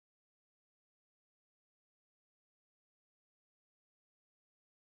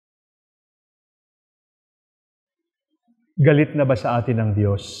Galit na ba sa atin ang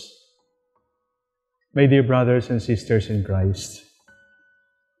Diyos? My dear brothers and sisters in Christ,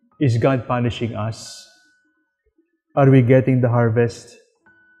 is God punishing us? Are we getting the harvest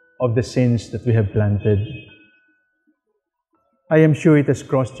of the sins that we have planted? I am sure it has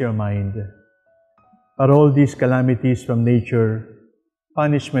crossed your mind. Are all these calamities from nature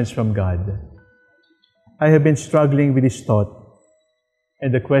punishments from God? I have been struggling with this thought,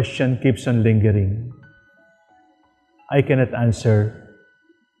 and the question keeps on lingering. I cannot answer.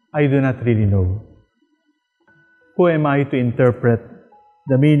 I do not really know. Who am I to interpret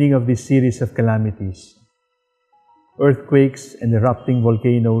the meaning of this series of calamities? Earthquakes and erupting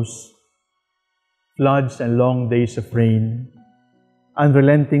volcanoes, floods and long days of rain,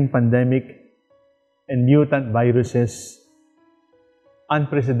 unrelenting pandemic and mutant viruses,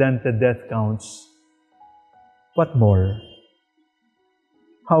 unprecedented death counts. What more?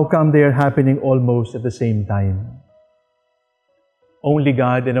 How come they are happening almost at the same time? Only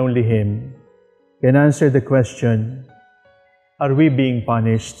God and only Him can answer the question, are we being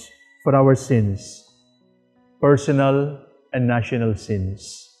punished for our sins, personal and national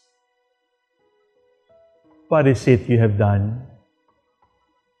sins? What is it you have done?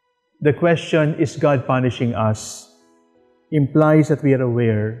 The question, is God punishing us, implies that we are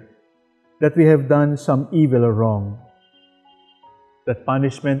aware that we have done some evil or wrong, that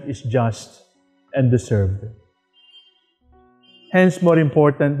punishment is just and deserved. Hence, more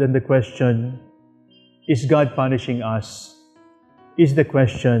important than the question, is God punishing us, is the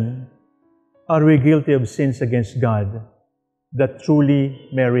question, are we guilty of sins against God that truly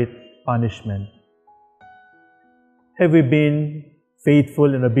merit punishment? Have we been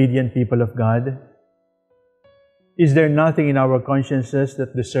faithful and obedient people of God? Is there nothing in our consciences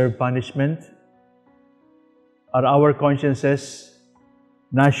that deserve punishment? Are our consciences,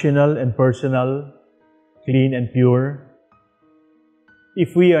 national and personal, clean and pure?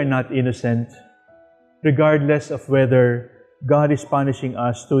 If we are not innocent, regardless of whether God is punishing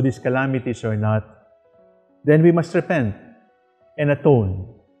us through these calamities or not, then we must repent and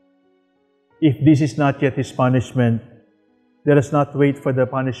atone. If this is not yet His punishment, let us not wait for the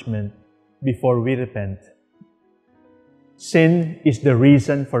punishment before we repent. Sin is the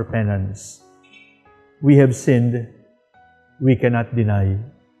reason for penance. We have sinned, we cannot deny.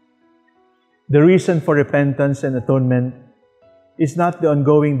 The reason for repentance and atonement is not the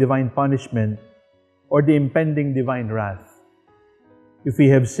ongoing divine punishment or the impending divine wrath. If we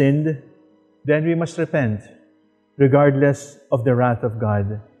have sinned, then we must repent, regardless of the wrath of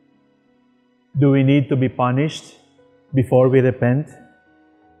God. Do we need to be punished before we repent?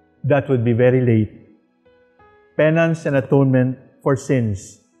 That would be very late. Penance and atonement for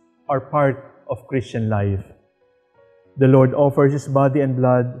sins are part of Christian life. The Lord offers His body and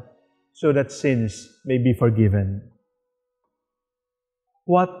blood so that sins may be forgiven.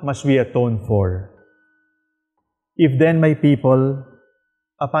 What must we atone for? If then my people,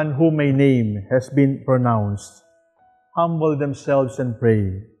 upon whom my name has been pronounced, humble themselves and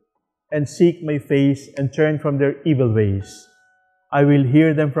pray, and seek my face and turn from their evil ways, I will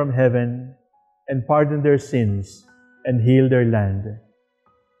hear them from heaven and pardon their sins and heal their land.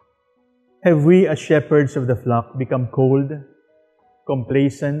 Have we as shepherds of the flock become cold,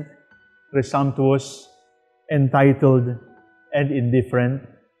 complacent, presumptuous, entitled, and indifferent?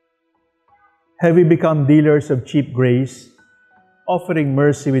 Have we become dealers of cheap grace, offering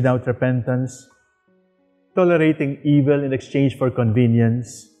mercy without repentance, tolerating evil in exchange for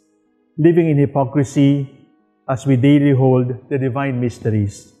convenience, living in hypocrisy as we daily hold the divine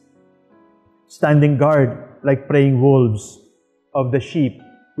mysteries, standing guard like praying wolves of the sheep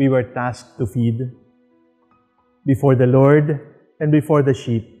we were tasked to feed? Before the Lord and before the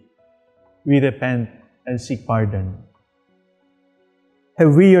sheep, we repent and seek pardon.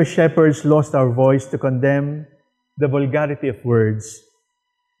 Have we, your shepherds, lost our voice to condemn the vulgarity of words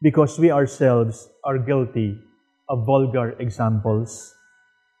because we ourselves are guilty of vulgar examples?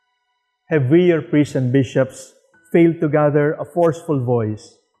 Have we, your priests and bishops, failed to gather a forceful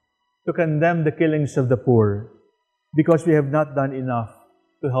voice to condemn the killings of the poor because we have not done enough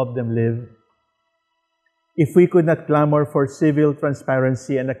to help them live? If we could not clamor for civil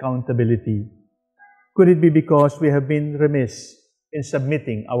transparency and accountability, could it be because we have been remiss in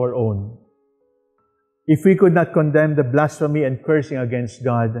submitting our own? If we could not condemn the blasphemy and cursing against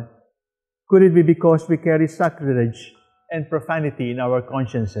God, could it be because we carry sacrilege and profanity in our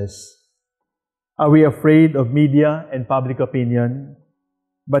consciences? Are we afraid of media and public opinion,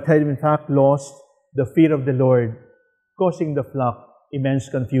 but have in fact lost the fear of the Lord, causing the flock immense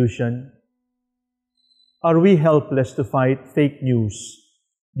confusion? Are we helpless to fight fake news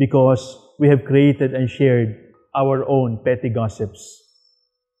because we have created and shared our own petty gossips.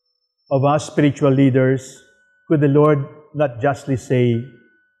 Of us spiritual leaders, could the Lord not justly say,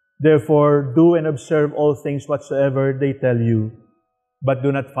 "Therefore, do and observe all things whatsoever they tell you, but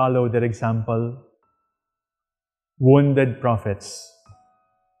do not follow their example"? Wounded prophets.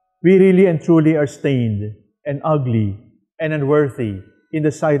 We really and truly are stained and ugly and unworthy in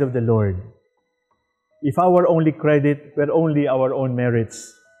the sight of the Lord. If our only credit were only our own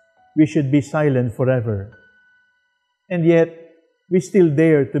merits, we should be silent forever. And yet, we still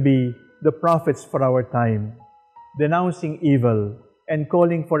dare to be the prophets for our time, denouncing evil and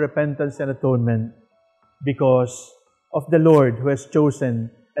calling for repentance and atonement because of the Lord who has chosen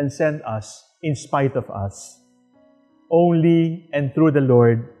and sent us in spite of us. Only and through the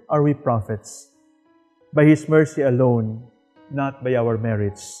Lord are we prophets, by His mercy alone, not by our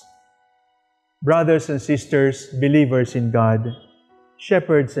merits. Brothers and sisters, believers in God,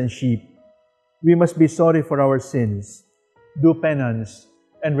 shepherds and sheep, we must be sorry for our sins, do penance,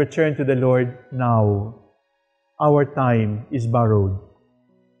 and return to the Lord now. Our time is borrowed.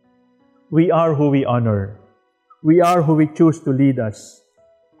 We are who we honor. We are who we choose to lead us.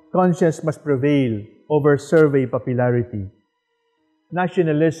 Conscience must prevail over survey popularity.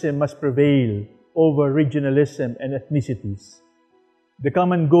 Nationalism must prevail over regionalism and ethnicities. The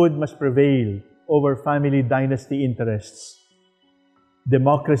common good must prevail over family dynasty interests.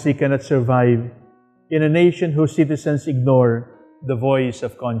 Democracy cannot survive in a nation whose citizens ignore the voice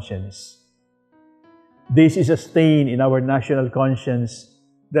of conscience. This is a stain in our national conscience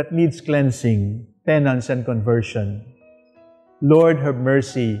that needs cleansing, penance, and conversion. Lord, have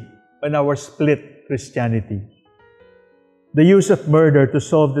mercy on our split Christianity. The use of murder to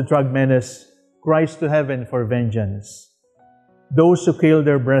solve the drug menace cries to heaven for vengeance. Those who kill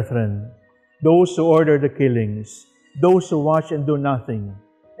their brethren, those who order the killings, those who watch and do nothing,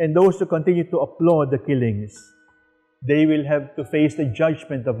 and those who continue to applaud the killings, they will have to face the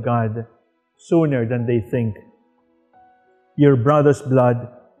judgment of God sooner than they think. Your brother's blood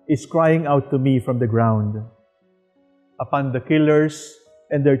is crying out to me from the ground. Upon the killers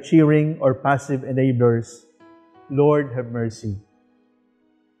and their cheering or passive enablers, Lord, have mercy.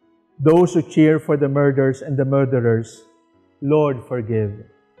 Those who cheer for the murderers and the murderers, Lord, forgive.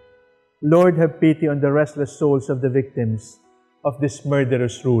 Lord, have pity on the restless souls of the victims of this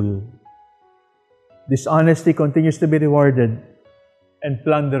murderous rule. Dishonesty continues to be rewarded, and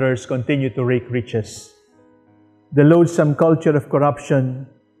plunderers continue to rake riches. The loathsome culture of corruption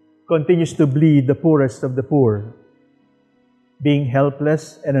continues to bleed the poorest of the poor. Being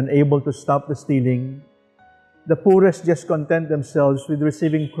helpless and unable to stop the stealing, the poorest just content themselves with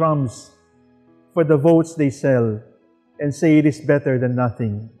receiving crumbs for the votes they sell and say it is better than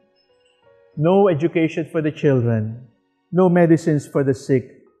nothing. No education for the children, no medicines for the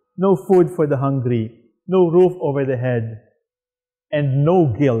sick, no food for the hungry, no roof over the head, and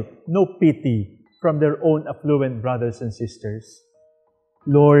no guilt, no pity from their own affluent brothers and sisters.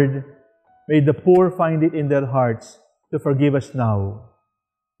 Lord, may the poor find it in their hearts to forgive us now.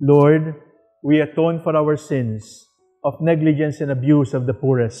 Lord, we atone for our sins of negligence and abuse of the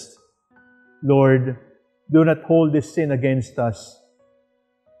poorest. Lord, do not hold this sin against us.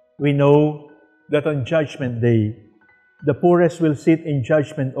 We know that on Judgment Day, the poorest will sit in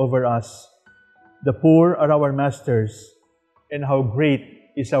judgment over us. The poor are our masters, and how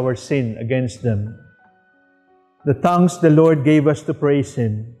great is our sin against them. The tongues the Lord gave us to praise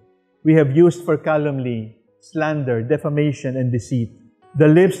Him, we have used for calumny, slander, defamation, and deceit. The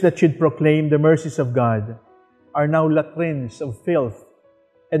lips that should proclaim the mercies of God are now latrines of filth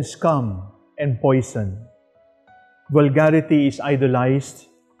and scum and poison. Vulgarity is idolized,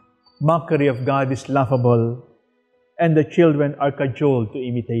 mockery of God is laughable, and the children are cajoled to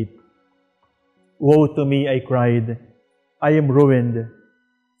imitate. Woe to me, I cried, I am ruined,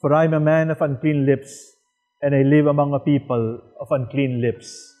 for I am a man of unclean lips, and I live among a people of unclean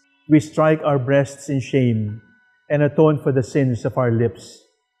lips. We strike our breasts in shame and atone for the sins of our lips.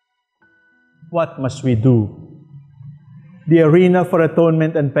 What must we do? The arena for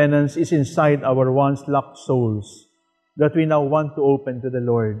atonement and penance is inside our once locked souls that we now want to open to the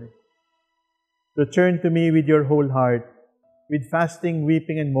Lord. Return to me with your whole heart, with fasting,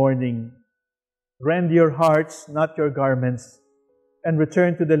 weeping, and mourning. Rend your hearts, not your garments, and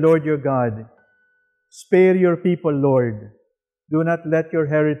return to the Lord your God. Spare your people, Lord. Do not let your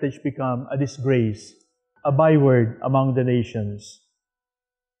heritage become a disgrace, a byword among the nations.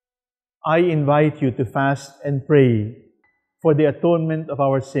 I invite you to fast and pray for the atonement of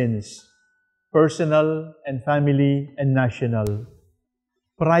our sins, personal and family and national,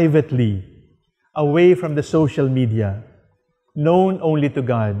 privately, away from the social media, known only to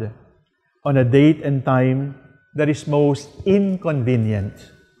God, on a date and time that is most inconvenient.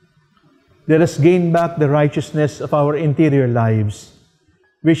 Let us gain back the righteousness of our interior lives,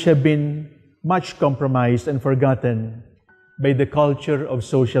 which have been much compromised and forgotten by the culture of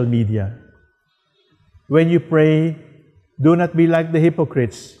social media. When you pray, do not be like the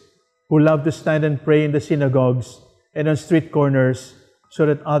hypocrites who love to stand and pray in the synagogues and on street corners so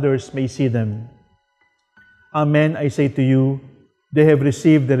that others may see them. Amen, I say to you, they have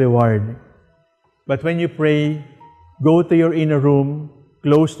received the reward. But when you pray, go to your inner room,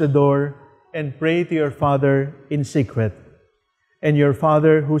 close the door, and pray to your Father in secret. And your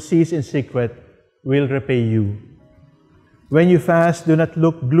Father who sees in secret will repay you. When you fast, do not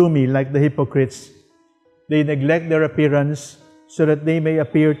look gloomy like the hypocrites. They neglect their appearance so that they may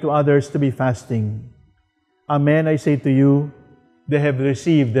appear to others to be fasting. Amen, I say to you, they have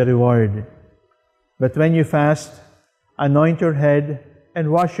received the reward. But when you fast, anoint your head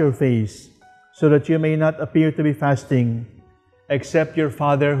and wash your face, so that you may not appear to be fasting, except your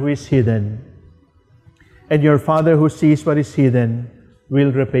Father who is hidden. And your Father who sees what is hidden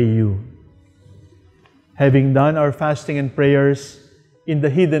will repay you. Having done our fasting and prayers in the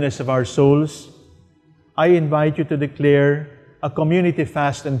hiddenness of our souls, I invite you to declare a community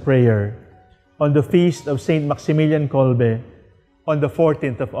fast and prayer on the feast of Saint Maximilian Kolbe on the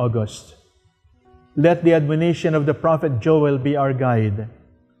 14th of August. Let the admonition of the prophet Joel be our guide.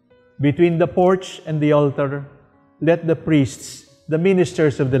 Between the porch and the altar, let the priests, the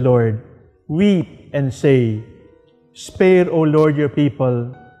ministers of the Lord, weep and say, "Spare, O Lord, your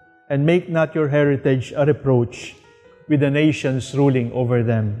people, and make not your heritage a reproach with the nations ruling over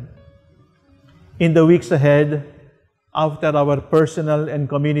them." In the weeks ahead, after our personal and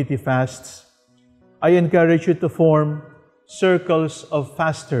community fasts, I encourage you to form circles of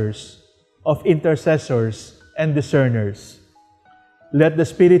fasters, of intercessors, and discerners. Let the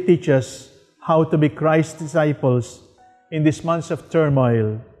Spirit teach us how to be Christ's disciples in these months of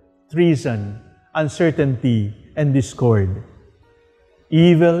turmoil, treason, uncertainty, and discord.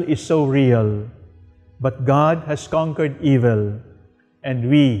 Evil is so real, but God has conquered evil, and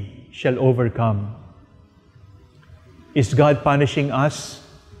we shall overcome. Is God punishing us?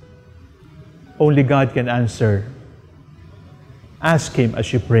 Only God can answer. Ask Him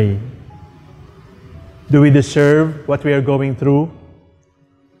as you pray. Do we deserve what we are going through?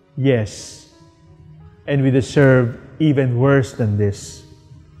 Yes, and we deserve even worse than this.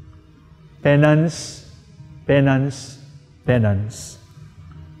 Penance, penance, penance.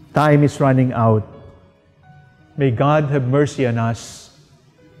 Time is running out. May God have mercy on us.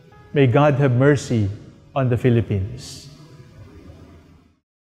 May God have mercy on the Philippines.